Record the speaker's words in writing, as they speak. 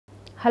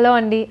Hello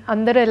అండి,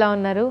 అందరూ ఎలా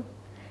ఉన్నారు?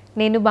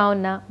 నేను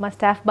బాగున్నా, మా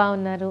స్టాఫ్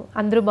బాగున్నారు,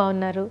 అందరూ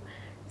బాగున్నారు.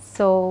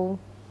 So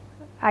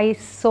I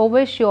so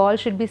wish you all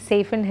should be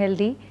safe and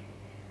healthy.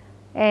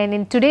 And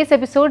in today's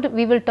episode,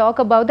 we will talk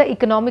about the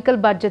economical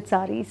budget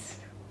sarees.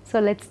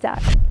 So let's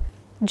start.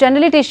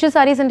 Generally tissue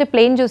sarees ante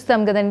plain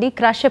చూస్తాం కదండి,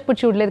 crush ఎప్పుడు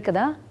చూడలేదు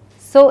కదా.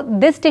 So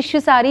this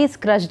tissue sorry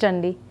is crushed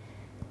అండి.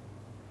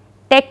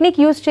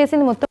 Technique use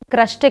చేసింది మొత్తం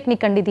crush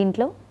technique అండి.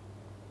 దీంట్లో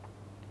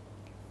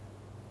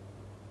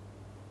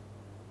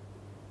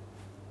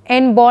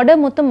అండ్ బార్డర్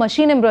మొత్తం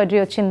మషీన్ ఎంబ్రాయిడరీ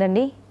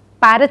వచ్చిందండి.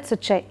 ప్యారెట్స్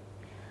వచ్చాయి,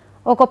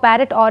 ఒక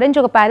ప్యారెట్ ఆరెంజ్,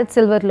 ఒక ప్యారెట్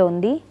సిల్వర్లో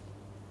ఉంది.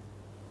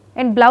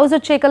 అండ్ బ్లౌజ్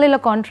వచ్చే కలర్ ఇలా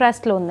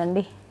కాంట్రాస్ట్లో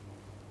ఉందండి.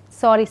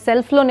 సారీ,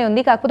 సెల్ఫ్లోనే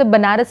ఉంది, కాకపోతే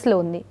బనారస్లో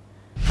ఉంది.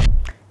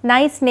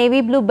 Nice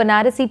navy blue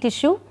Banarasi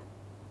tissue,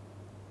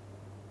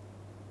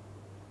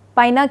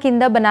 పైన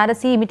కింద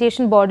బనారసీ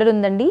ఇమిటేషన్ బార్డర్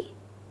ఉందండి.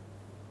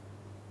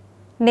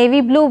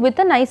 Navy blue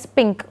with a nice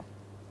pink.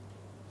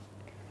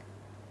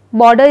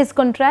 Border is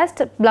contrast,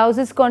 blouse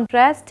is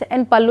contrast,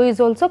 and pallu is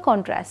also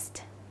contrast.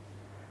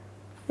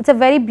 It's a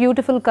very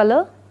beautiful color.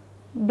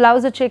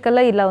 Blouse వచ్చే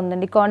color ఇలా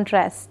ఉందండి,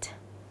 contrast.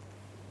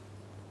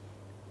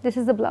 This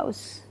is the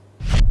blouse.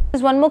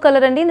 There's one more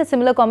color అండి in a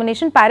similar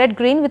combination, parrot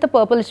green with a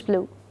purplish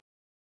blue.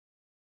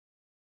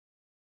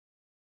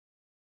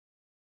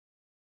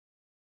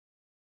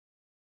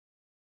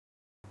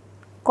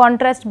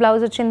 Contrast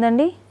blouse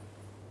వచ్చిందండి.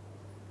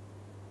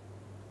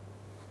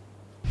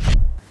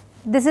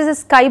 This is a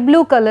sky blue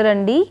colour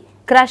అండి,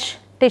 crush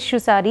tissue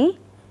sorry.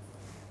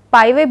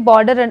 పైవైపు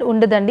border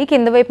ఉండదండి,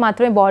 కింద వైపు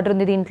మాత్రమే border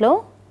ఉంది. దీంట్లో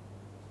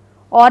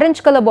orange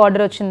colour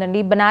border వచ్చిందండి,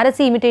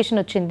 బనారసీ ఇమిటేషన్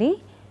వచ్చింది.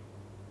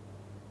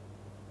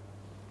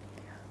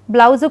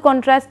 బ్లౌజ్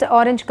కాంట్రాస్ట్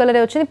ఆరెంజ్ కలర్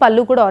వచ్చింది,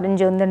 పళ్ళు కూడా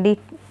ఆరెంజ్ ఉందండి.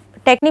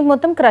 టెక్నిక్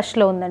మొత్తం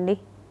క్రష్లో ఉందండి.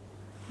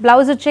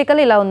 బ్లౌజ్ వచ్చే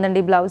కలర్ ఇలా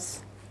ఉందండి blouse.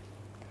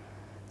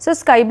 So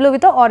sky blue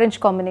with orange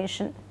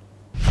combination.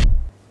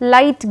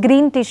 Light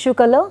green tissue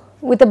colour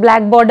with a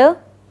black border,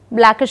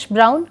 blackish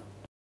brown.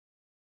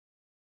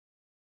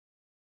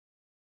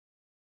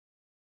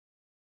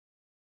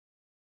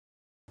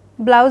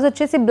 Blouse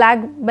వచ్చేసి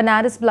బ్లాక్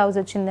బనారస్ బ్లౌజ్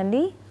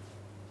వచ్చిందండి.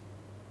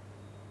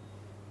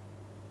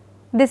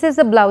 దిస్ ఈస్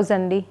ద బ్లౌజ్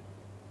అండి.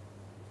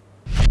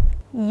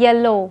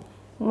 ఎల్లో,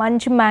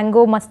 మంచి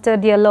మ్యాంగో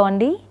మస్టర్డ్ ఎల్లో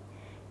అండి.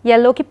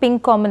 ఎల్లోకి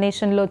పింక్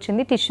కాంబినేషన్లో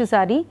వచ్చింది tissue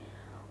sorry.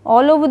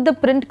 All over the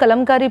print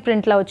Kalamkari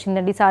ప్రింట్లా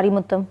వచ్చిందండి sorry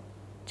మొత్తం.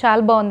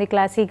 చాలా బాగుంది,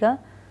 క్లాసీగా.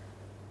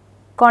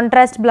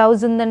 కాంట్రాస్ట్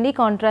బ్లౌజ్ ఉందండి,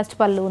 కాంట్రాస్ట్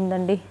పళ్ళు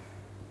ఉందండి.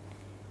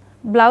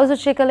 బ్లౌజ్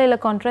వచ్చే కల్లా ఇలా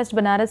కాంట్రాస్ట్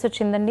బనారస్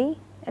వచ్చిందండి.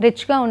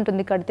 రిచ్గా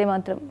ఉంటుంది కడితే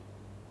మాత్రం.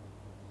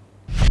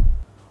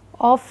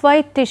 ఆఫ్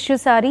వైట్ టిష్యూ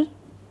సారీ,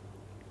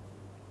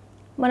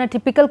 మన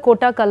టిపికల్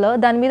కోటా కలర్.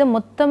 దాని మీద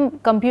మొత్తం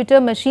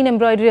కంప్యూటర్ మెషిన్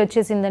ఎంబ్రాయిడరీ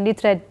వచ్చేసిందండి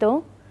థ్రెడ్తో.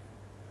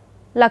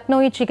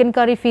 లక్నోయి చికెన్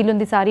కర్రీ ఫీల్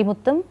ఉంది సారీ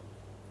మొత్తం.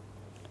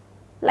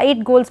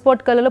 లైట్ గోల్డ్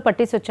స్పాట్ కలర్లో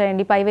పట్టీస్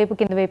వచ్చాయండి పైవైపు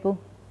కింద వైపు.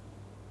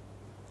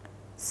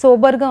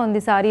 సోబర్గా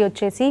ఉంది సారీ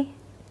వచ్చేసి.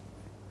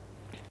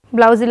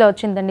 బ్లౌజ్ ఇలా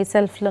వచ్చిందండి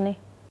సెల్ఫ్లోనే.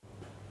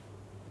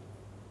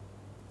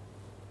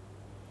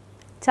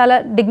 చాలా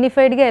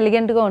డిగ్నిఫైడ్గా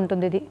ఎలిగెంట్గా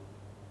ఉంటుంది ఇది.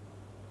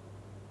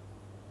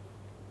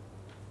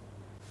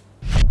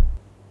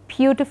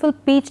 Beautiful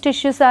peach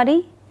tissue sorry,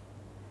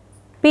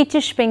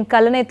 peachish pink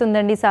colour అయితే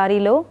ఉందండి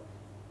సారీలో.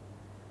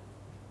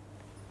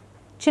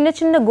 చిన్న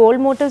చిన్న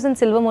gold motifs and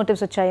silver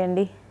motifs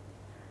వచ్చాయండి.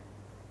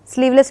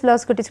 స్లీవ్లెస్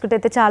బ్లౌజ్ కుట్టించుకుంటే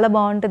అయితే చాలా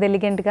బాగుంటుంది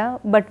ఎలిగెంట్గా.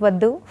 బట్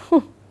వద్దు,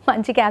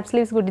 మంచి క్యాప్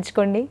స్లీవ్స్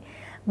కుట్టించుకోండి,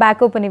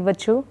 బ్యాక్ ఓపెన్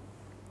ఇవ్వచ్చు.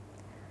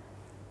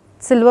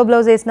 సిల్వర్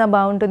బ్లౌజ్ వేసినా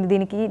బాగుంటుంది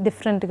దీనికి,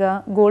 డిఫరెంట్గా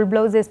గోల్డ్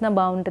బ్లౌజ్ వేసినా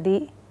బాగుంటుంది.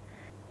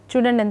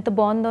 చూడండి ఎంత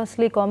బాగుందో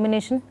అసలు ఈ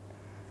కాంబినేషన్.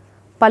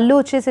 పళ్ళు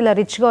వచ్చేసి ఇలా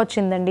రిచ్గా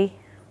వచ్చిందండి.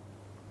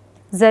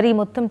 జరీ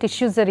మొత్తం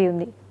టిష్యూ జరీ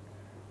ఉంది.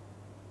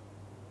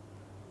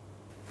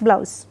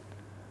 బ్లౌజ్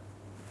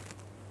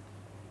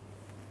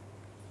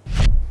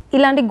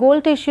ఇలాంటి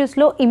గోల్డ్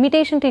టిష్యూస్లో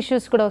ఇమిటేషన్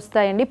టిష్యూస్ కూడా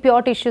వస్తాయండి,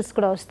 ప్యూర్ టిష్యూస్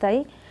కూడా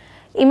వస్తాయి.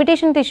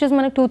 ఇమిటేషన్ టిష్యూస్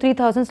మనకు 2-3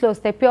 thousandsలో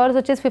వస్తాయి, ప్యూర్స్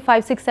వచ్చేసి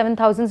 5-6-7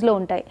 thousandsలో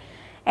ఉంటాయి.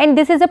 And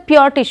this is a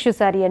pure tissue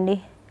sorry అండి.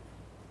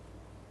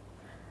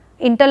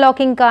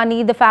 ఇంటర్లాకింగ్ కానీ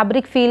ద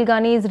ఫ్యాబ్రిక్ ఫీల్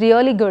కానీ is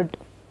really good.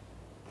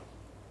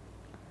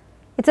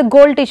 It's a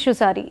gold tissue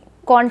sorry.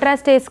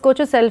 Contrast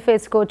వేసుకోవచ్చు, సెల్ఫ్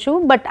వేసుకోవచ్చు.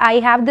 But I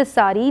have this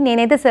sorry,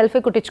 నేనైతే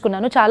సెల్ఫే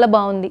కుట్టించుకున్నాను. చాలా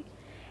బాగుంది,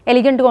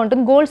 ఎలిగెంట్గా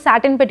ఉంటుంది. గోల్డ్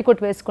సాటిన్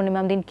పెట్టికోట్ వేసుకోండి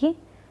మ్యామ్ దీనికి.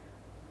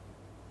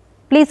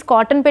 ప్లీజ్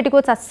కాటన్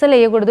పెట్టికోట్స్ అస్సలు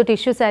వేయకూడదు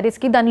టిష్యూ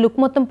శారీస్కి, దాని లుక్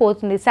మొత్తం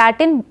పోతుంది.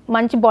 సాటిన్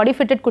మంచి బాడీ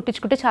ఫిట్టెడ్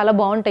కుట్టించుకుంటే చాలా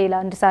బాగుంటాయి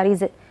ఇలాంటి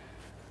saris.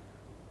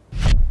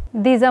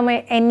 These are my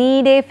any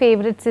day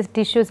favourite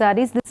tissue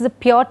saris. This is a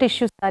pure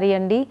tissue sorry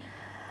అండి.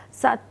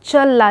 Such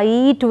a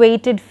light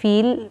weighted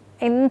feel,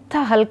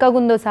 ఎంత హల్కాగా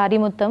ఉందో సారీ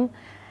మొత్తం.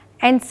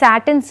 And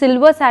satin,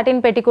 silver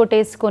satin petticoat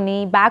వేసుకొని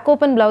బ్యాక్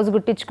ఓపెన్ బ్లౌజ్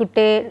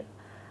కుట్టించుకుంటే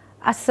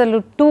అస్సలు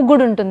టూ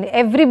గుడ్ ఉంటుంది.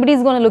 Everybody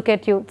is gonna look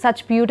at you,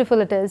 such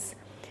beautiful it is.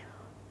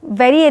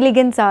 Very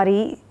elegant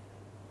saree.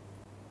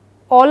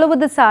 All over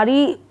the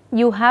saree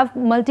you have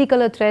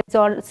multicolor threads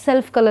or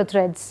self color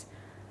threads.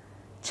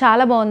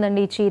 చాలా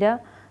బాగుందండి ఈ చీర.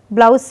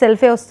 Blouse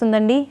సెల్ఫే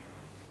వస్తుందండి.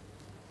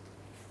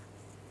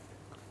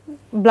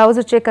 Blouse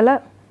వచ్చే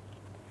colour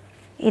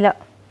ఇలా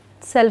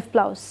self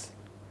blouse.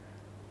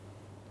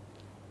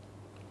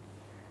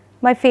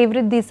 My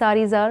favorite these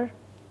sarees are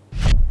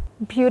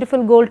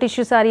beautiful gold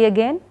tissue saree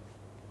again.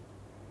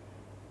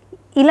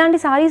 ఇలాంటి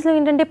సారీస్లో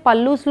ఏంటంటే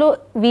పల్లూస్లో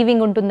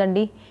weaving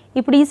ఉంటుందండి.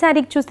 ఇప్పుడు ఈ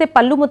శారీకి చూస్తే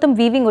పళ్ళు మొత్తం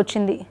వీవింగ్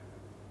వచ్చింది.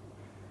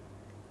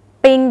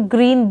 పింక్,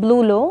 గ్రీన్,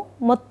 బ్లూలో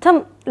మొత్తం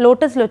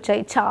లోటస్లు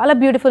వచ్చాయి. చాలా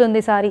బ్యూటిఫుల్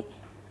ఉంది సారీ.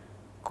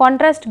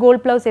 కాంట్రాస్ట్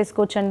గోల్డ్ బ్లౌజ్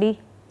వేసుకోవచ్చండి.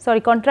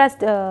 సారీ,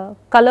 కాంట్రాస్ట్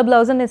కలర్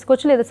బ్లౌజ్ అని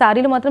వేసుకోవచ్చు, లేదా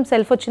శారీలో మాత్రం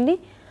సెల్ఫ్ వచ్చింది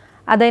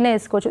అదైనా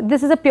వేసుకోవచ్చు.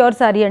 This is a pure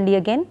sorry అండి.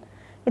 Again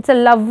it's a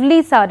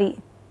lovely sorry.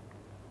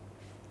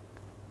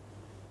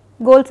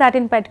 Gold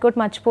satin పెట్కోట్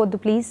మర్చిపోవద్దు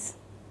ప్లీజ్.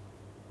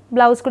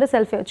 బ్లౌజ్ కూడా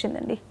సెల్ఫే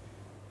వచ్చిందండి.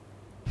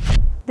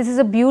 This is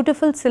a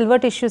beautiful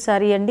silver tissue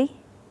sorry అండి.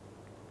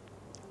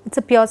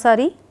 It's a pure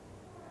sorry.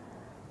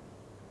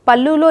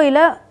 పళ్ళులో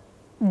ఇలా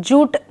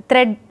జూట్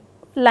థ్రెడ్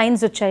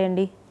లైన్స్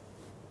వచ్చాయండి.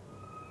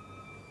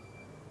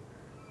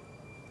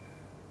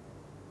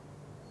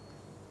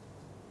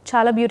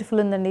 చాలా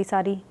బ్యూటిఫుల్ ఉందండి ఈ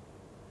sorry.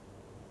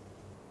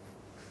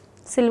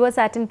 Silver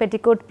satin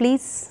petticoat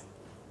please.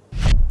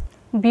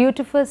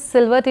 Beautiful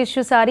silver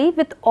tissue saree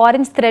with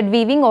orange thread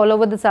weaving all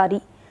over the saree.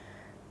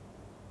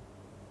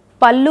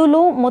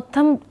 పళ్ళులో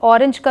మొత్తం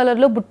orange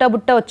కలర్లో బుట్ట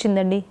బుట్ట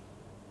వచ్చిందండి.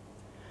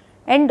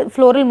 అండ్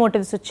ఫ్లోరల్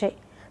మోటివ్స్ వచ్చాయి.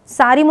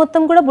 సారీ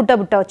మొత్తం కూడా బుట్ట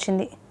బుట్ట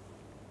వచ్చింది.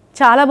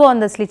 చాలా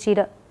బాగుంది అసలు ఈ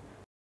చీర.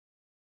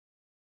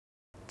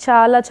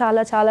 చాలా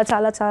చాలా చాలా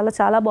చాలా చాలా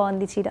చాలా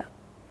బాగుంది చీర.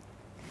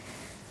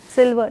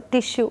 సిల్వర్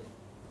టిష్యూ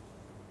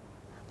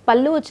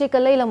పళ్ళు వచ్చే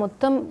కల్లా ఇలా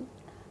మొత్తం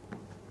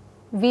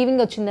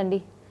వీవింగ్ వచ్చిందండి.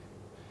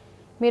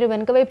 మీరు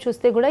వెనక వైపు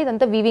చూస్తే కూడా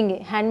ఇదంతా వీవింగే,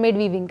 హ్యాండ్మేడ్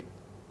వీవింగ్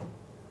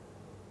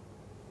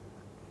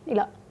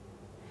ఇలా.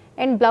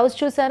 అండ్ బ్లౌజ్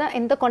చూసారా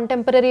ఎంత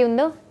కాంటెంపరీ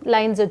ఉందో,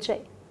 లైన్స్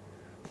వచ్చాయి.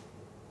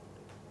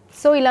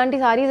 సో ఇలాంటి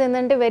సారీస్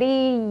ఏంటంటే వెరీ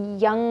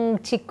యంగ్,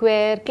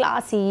 చిక్వేర్,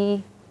 క్లాసీ,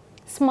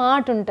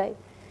 స్మార్ట్ ఉంటాయి.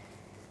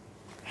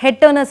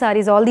 Head Turner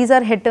saris, all these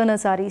are head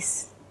Turner saris.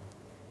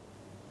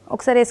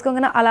 ఒకసారి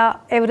వేసుకోగానే అలా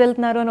ఎవరు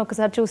వెళ్తున్నారు అని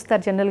ఒకసారి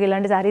చూస్తారు జనరల్గా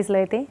ఇలాంటి సారీస్లో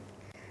అయితే.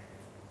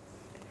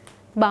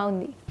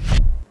 బాగుంది.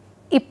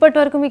 ఇప్పటి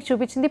వరకు మీకు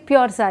చూపించింది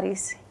ప్యూర్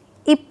సారీస్.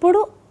 ఇప్పుడు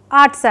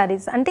ఆర్ట్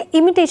సారీస్ అంటే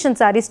ఇమిటేషన్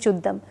సారీస్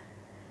చూద్దాం.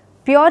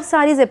 ప్యూర్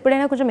సారీస్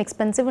ఎప్పుడైనా కొంచెం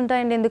ఎక్స్పెన్సివ్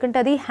ఉంటాయండి, ఎందుకంటే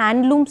అది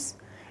హ్యాండ్లూమ్స్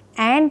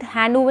అండ్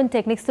హ్యాండ్ ఓవెన్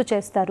టెక్నిక్స్తో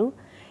చేస్తారు.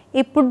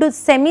 ఇప్పుడు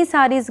సెమీ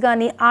సారీస్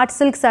కానీ, ఆర్ట్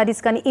సిల్క్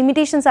సారీస్ కానీ,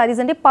 ఇమిటేషన్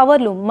సారీస్ అంటే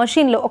పవర్ లూమ్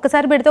మషిన్లో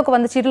ఒకసారి పెడితే ఒక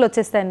 100 చీరలు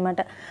వచ్చేస్తాయి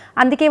అనమాట.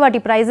 అందుకే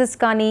వాటి ప్రైజెస్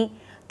కానీ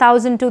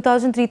 1000,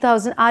 2000,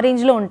 3000 ఆ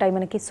రేంజ్లో ఉంటాయి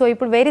మనకి. సో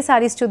ఇప్పుడు వేరే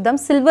సారీస్ చూద్దాం.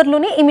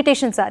 సిల్వర్లోనే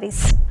ఇమిటేషన్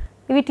సారీస్.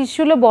 ఇవి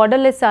టిష్యూలో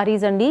బార్డర్లెస్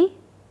సారీస్ అండి.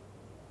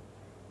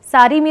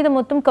 సారీ మీద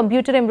మొత్తం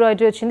కంప్యూటర్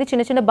ఎంబ్రాయిడరీ వచ్చింది.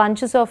 చిన్న చిన్న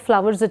బంచెస్ ఆఫ్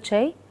ఫ్లవర్స్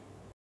వచ్చాయి.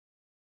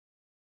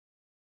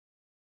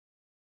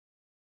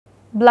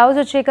 బ్లౌజ్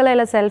వచ్చే కల్లా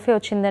ఇలా సెల్ఫే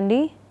వచ్చిందండి.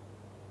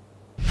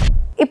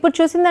 ఇప్పుడు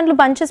చూసిన దాంట్లో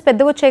బంచెస్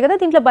పెద్దగా వచ్చాయి కదా,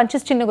 దీంట్లో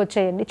బంచెస్ చిన్నగా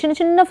వచ్చాయండి, చిన్న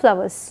చిన్న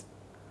ఫ్లవర్స్.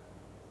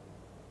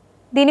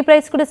 దీని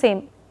ప్రైస్ కూడా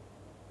సేమ్.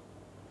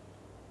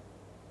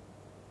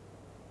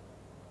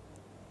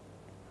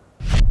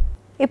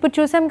 ఇప్పుడు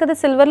చూసాం కదా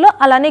సిల్వర్లో,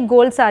 అలానే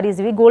గోల్డ్ సారీస్,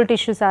 ఇవి గోల్డ్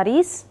టిష్యూ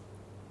సారీస్.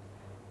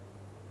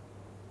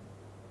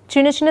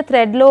 చిన్న చిన్న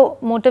థ్రెడ్లో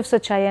మోటివ్స్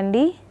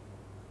వచ్చాయండి.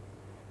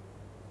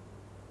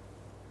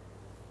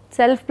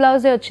 సెల్ఫ్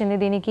బ్లౌజే వచ్చింది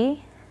దీనికి.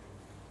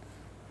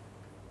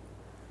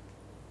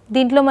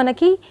 దీంట్లో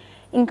మనకి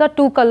ఇంకా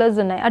 2 కలర్స్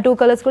ఉన్నాయి, ఆ 2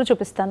 కలర్స్ కూడా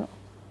చూపిస్తాను.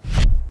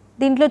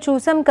 దీంట్లో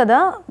చూసాం కదా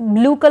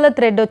బ్లూ కలర్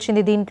థ్రెడ్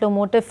వచ్చింది దీంట్లో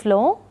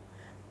మోటిఫ్లో.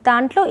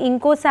 దాంట్లో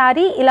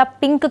ఇంకోసారి ఇలా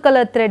పింక్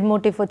కలర్ థ్రెడ్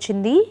మోటిఫ్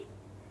వచ్చింది,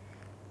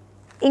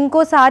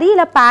 ఇంకోసారి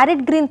ఇలా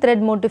ప్యారెట్ గ్రీన్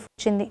థ్రెడ్ మోటిఫ్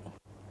వచ్చింది.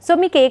 సో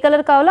మీకు ఏ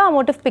కలర్ కావాలో ఆ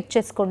మోటిఫ్ పిక్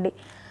చేసుకోండి.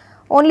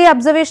 ఓన్లీ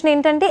అబ్జర్వేషన్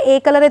ఏంటంటే ఏ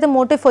కలర్ అయితే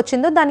మోటిఫ్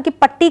వచ్చిందో దానికి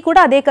పట్టీ కూడా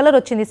అదే కలర్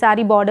వచ్చింది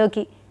శారీ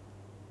బార్డర్కి.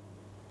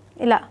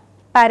 ఇలా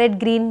parrot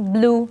green,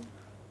 blue.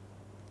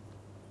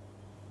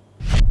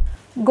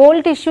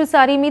 Gold tissue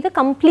sorry మీద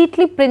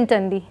కంప్లీట్లీ ప్రింట్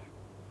అండి,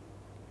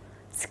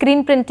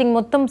 స్క్రీన్ ప్రింటింగ్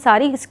మొత్తం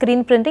సారీ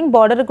స్క్రీన్ ప్రింటింగ్.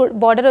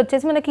 బార్డర్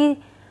వచ్చేసి మనకి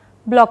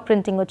బ్లాక్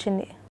ప్రింటింగ్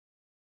వచ్చింది.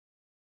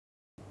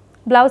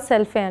 బ్లౌజ్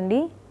సెల్ఫే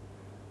అండి.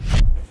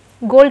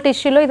 గోల్డ్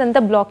టిష్యూలో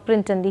ఇదంతా బ్లాక్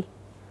ప్రింట్ అండి.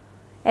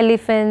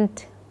 ఎలిఫెంట్,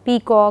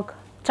 పీకాక్,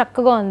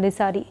 చక్కగా ఉంది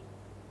సారీ.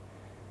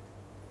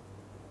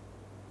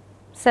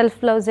 సెల్ఫ్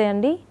బ్లౌజే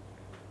అండి.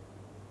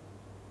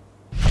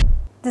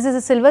 This is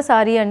a silver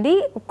sorry అండి.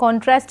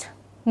 కాంట్రాస్ట్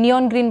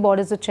నియాన్ గ్రీన్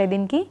బార్డర్స్ వచ్చాయి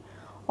దీనికి.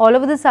 All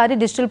over the sorry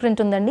digital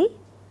print ఉందండి.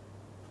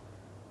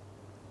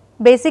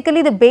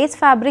 Basically the base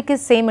fabric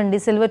is same అండి,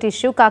 సిల్వర్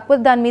టిష్యూ.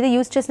 కాకపోతే దాని మీద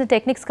యూస్ చేసిన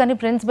టెక్నిక్స్ కానీ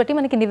ప్రింట్స్ బట్టి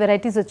మనకి ఇన్ని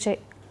వెరైటీస్ వచ్చాయి.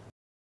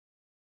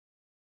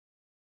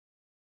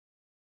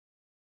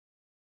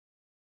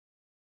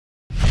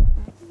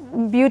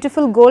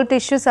 Beautiful gold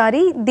tissue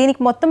sorry.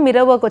 దీనికి మొత్తం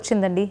మిర్రర్ వర్క్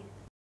వచ్చిందండి.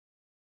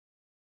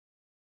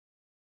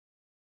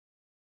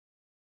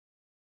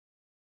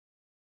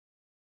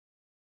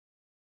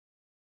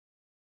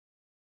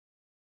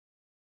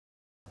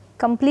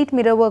 కంప్లీట్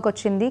మిర్రర్ వర్క్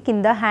వచ్చింది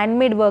కింద.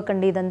 హ్యాండ్మేడ్ వర్క్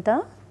అండి ఇదంతా.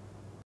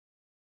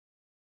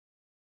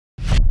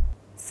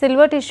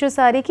 సిల్వర్ టిష్యూ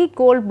సారీకి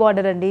గోల్డ్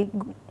బార్డర్ అండి.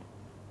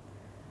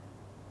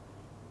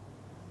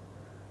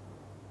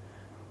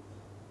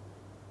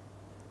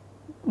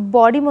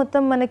 బాడీ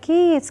మొత్తం మనకి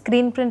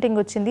స్క్రీన్ ప్రింటింగ్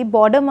వచ్చింది,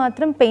 బార్డర్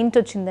మాత్రం పెయింట్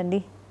వచ్చిందండి,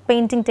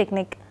 painting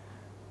technique.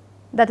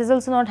 That is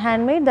also not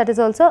hand made, that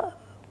is also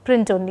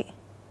print only.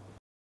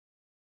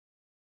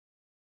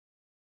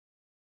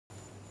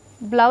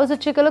 Blouse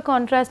వచ్చే కలర్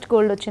కాంట్రాస్ట్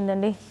గోల్డ్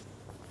వచ్చిందండి.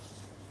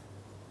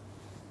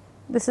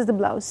 This is the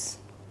blouse.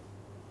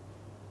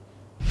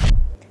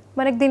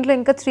 మనకి దీంట్లో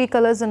ఇంకా 3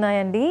 కలర్స్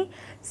ఉన్నాయండి.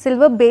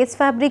 సిల్వర్ బేస్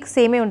ఫ్యాబ్రిక్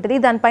సేమే ఉంటుంది,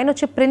 దానిపైన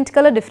వచ్చే ప్రింట్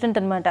కలర్ డిఫరెంట్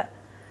అనమాట.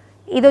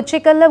 ఇది వచ్చే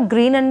కలర్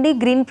గ్రీన్ అండి,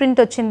 గ్రీన్ ప్రింట్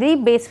వచ్చింది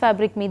బేస్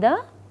ఫ్యాబ్రిక్ మీద.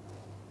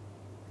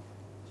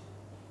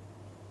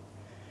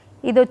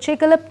 ఇది వచ్చే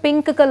కలర్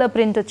పింక్ కలర్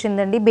ప్రింట్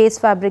వచ్చిందండి బేస్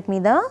ఫ్యాబ్రిక్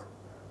మీద.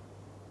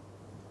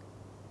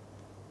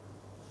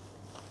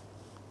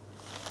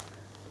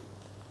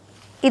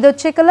 ఇది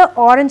వచ్చే కలర్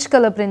ఆరెంజ్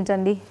కలర్ ప్రింట్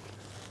అండి,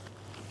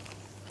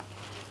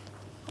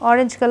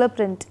 ఆరెంజ్ కలర్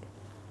ప్రింట్.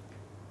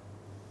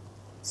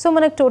 సో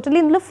మనకు టోటలీ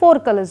ఇందులో 4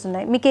 కలర్స్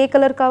ఉన్నాయి. మీకు ఏ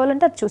కలర్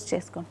కావాలంటే అది చూస్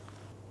చేసుకోండి.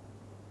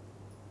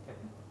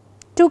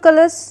 2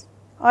 colours,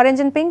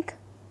 orange and pink,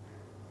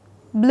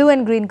 blue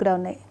and green కూడా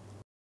ఉన్నాయి.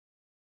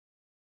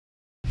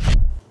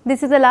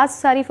 This is the last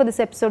sorry for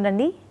this episode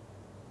అండి.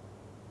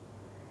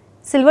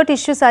 సిల్వర్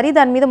టిష్యూ సారీ,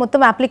 దాని మీద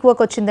మొత్తం అప్లిక్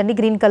వర్క్ వచ్చిందండి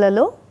గ్రీన్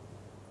కలర్లో,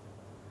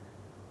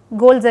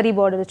 గోల్డ్ జరీ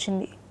బార్డర్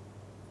వచ్చింది.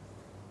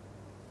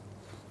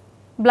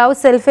 బ్లౌజ్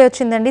సెల్ఫే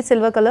వచ్చిందండి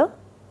silver colour.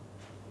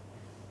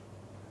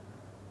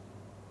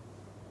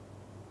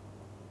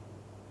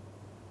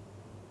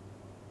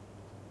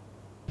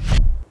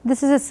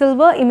 This is a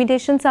silver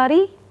imitation sorry.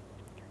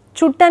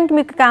 చూడటానికి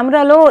మీకు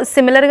కెమెరాలో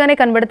సిమిలర్గానే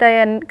కనబడతాయి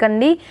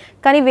కండి,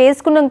 కానీ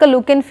వేసుకున్నాక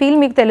లుక్ అండ్ ఫీల్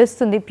మీకు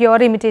తెలుస్తుంది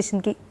ప్యూర్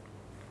ఇమిటేషన్కి.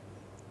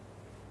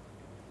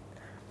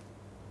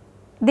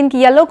 దీనికి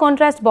yellow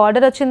కాంట్రాస్ట్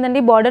బార్డర్ వచ్చిందండి,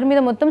 బార్డర్ మీద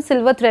మొత్తం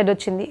సిల్వర్ థ్రెడ్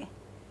వచ్చింది.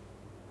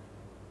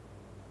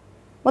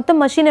 మొత్తం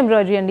మషిన్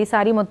ఎంబ్రాయిడరీ అండి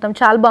సారీ మొత్తం,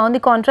 చాలా బాగుంది.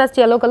 కాంట్రాస్ట్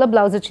yellow కలర్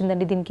బ్లౌజ్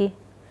వచ్చిందండి దీనికి.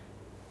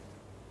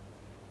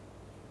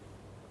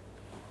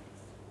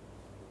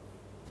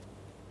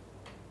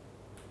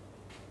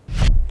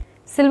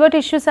 సిల్వర్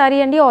టిష్యూ సారీ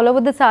అండి, all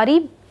over the sorry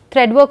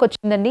thread work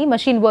వచ్చిందండి,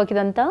 మషిన్ వర్క్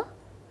ఇదంతా.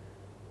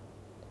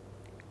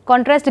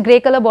 కాంట్రాస్ట్ గ్రే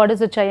కలర్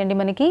బార్డర్స్ వచ్చాయండి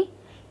మనకి.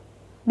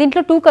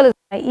 దీంట్లో 2 కలర్స్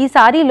ఉన్నాయి. ఈ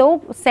సారీలో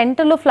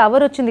సెంటర్లో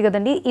ఫ్లవర్ వచ్చింది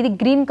కదండి, ఇది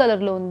గ్రీన్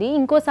కలర్లో ఉంది.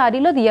 ఇంకో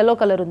సారీలో అది yellow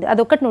కలర్ ఉంది,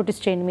 అదొక్కటి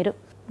నోటీస్ చేయండి మీరు.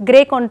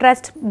 గ్రే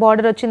కాంట్రాస్ట్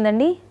బార్డర్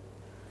వచ్చిందండి.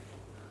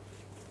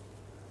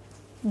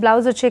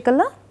 బ్లౌజ్ వచ్చే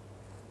colour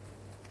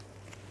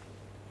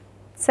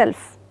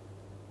self.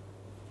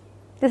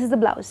 This is the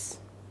blouse.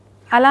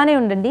 అలానే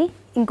ఉండండి,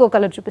 ఇంకో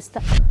కలర్ చూపిస్తా.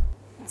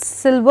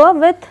 సిల్వర్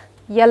విత్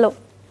yellow,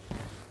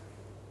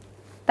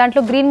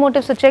 దాంట్లో గ్రీన్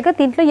మోటివ్స్ వచ్చాయి కదా,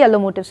 దీంట్లో yellow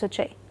మోటివ్స్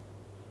వచ్చాయి.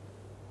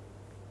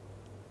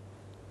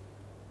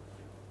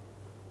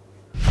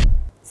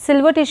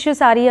 సిల్వర్ టిష్యూ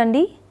సారీ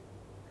అండి,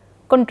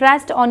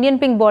 కాంట్రాస్ట్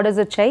ఆనియన్ పింక్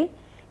బార్డర్స్ వచ్చాయి,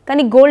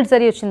 కానీ గోల్డ్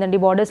జరీ వచ్చిందండి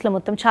బార్డర్స్లో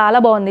మొత్తం, చాలా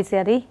బాగుంది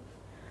sorry.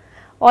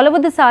 All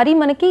over the sorry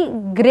మనకి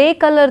గ్రే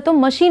కలర్తో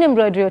మషిన్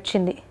ఎంబ్రాయిడరీ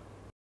వచ్చింది.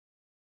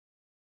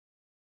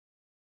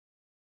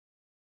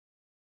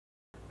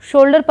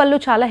 షోల్డర్ పళ్ళు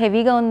చాలా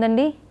హెవీగా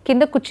ఉందండి,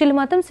 కింద కుర్చీలు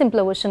మాత్రం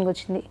సింపుల్ వర్షన్గా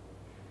వచ్చింది.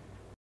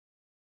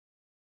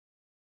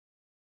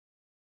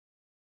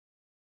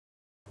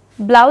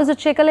 బ్లౌజ్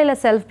వచ్చే కల్లా ఇలా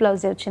సెల్ఫ్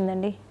బ్లౌజే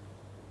వచ్చిందండి.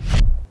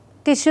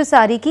 టిష్యూ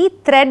సారీకి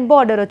థ్రెడ్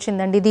బార్డర్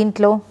వచ్చిందండి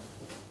దీంట్లో,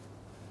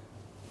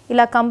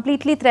 ఇలా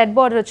కంప్లీట్లీ థ్రెడ్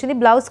బార్డర్ వచ్చింది.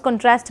 బ్లౌజ్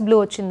కాంట్రాస్ట్ బ్లూ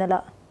వచ్చింది, అలా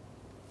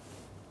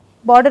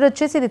బార్డర్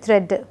వచ్చేసి ఇది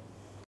థ్రెడ్.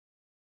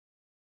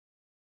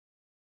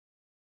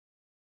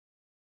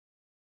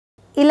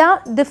 ఇలా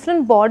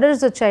డిఫరెంట్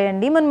బార్డర్స్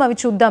వచ్చాయండి, మనం అవి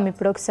చూద్దాం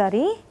ఇప్పుడు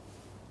ఒకసారి.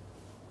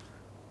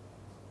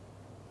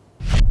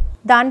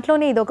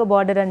 దాంట్లోనే ఇదొక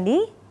బార్డర్ అండి.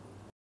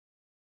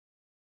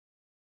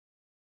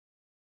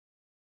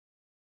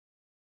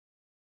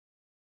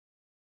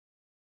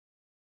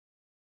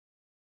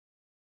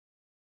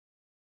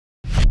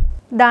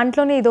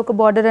 దాంట్లోనే ఇదొక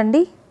బార్డర్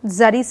అండి,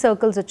 జరీ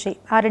సర్కిల్స్ వచ్చాయి,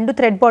 ఆ 2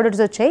 థ్రెడ్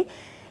బార్డర్స్ వచ్చాయి.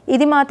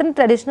 ఇది మాత్రం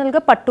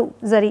ట్రెడిషనల్గా పట్టు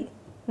జరీ,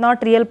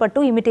 నాట్ రియల్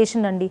పట్టు,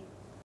 ఇమిటేషన్ అండి.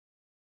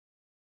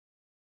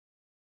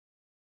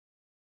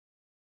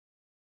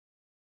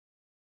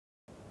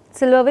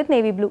 సిల్వర్ విత్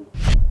నేవీ బ్లూ,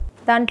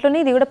 దాంట్లోనే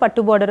ఇది కూడా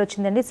పట్టు బార్డర్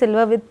వచ్చిందండి,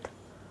 silver with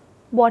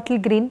bottle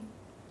green.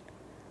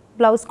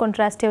 Blouse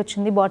కాంట్రాస్టే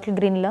వచ్చింది బాటిల్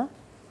గ్రీన్లో,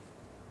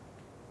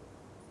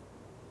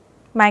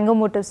 మ్యాంగో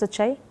మోటివ్స్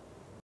వచ్చాయి.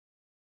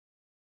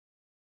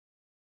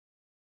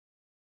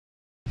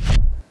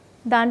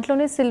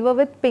 దాంట్లోనే సిల్వర్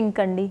విత్ పింక్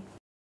అండి.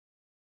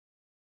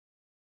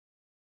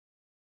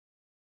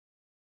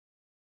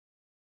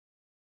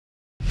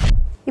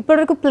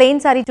 ఇప్పటివరకు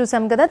ప్లెయిన్ సారీ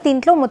చూసాం కదా,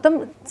 దీంట్లో మొత్తం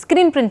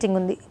స్క్రీన్ ప్రింటింగ్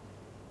ఉంది,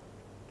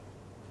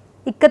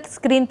 ఇక్కడ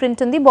స్క్రీన్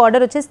ప్రింట్ ఉంది,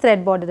 బార్డర్ వచ్చేసి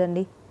థ్రెడ్ బార్డర్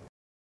అండి.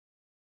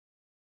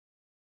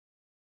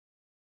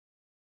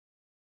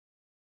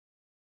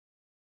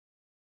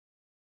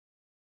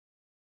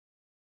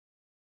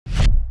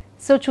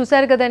 సో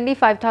చూసారు కదండి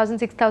 5000,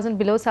 6000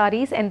 బిలో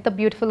సారీస్ ఎంత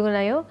బ్యూటిఫుల్గా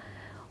ఉన్నాయో.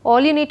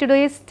 All you need to do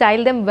is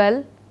style them well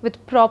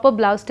with proper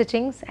blouse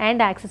stitchings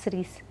and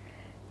accessories.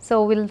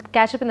 So we'll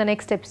catch up in the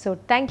next episode.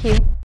 Thank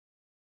you.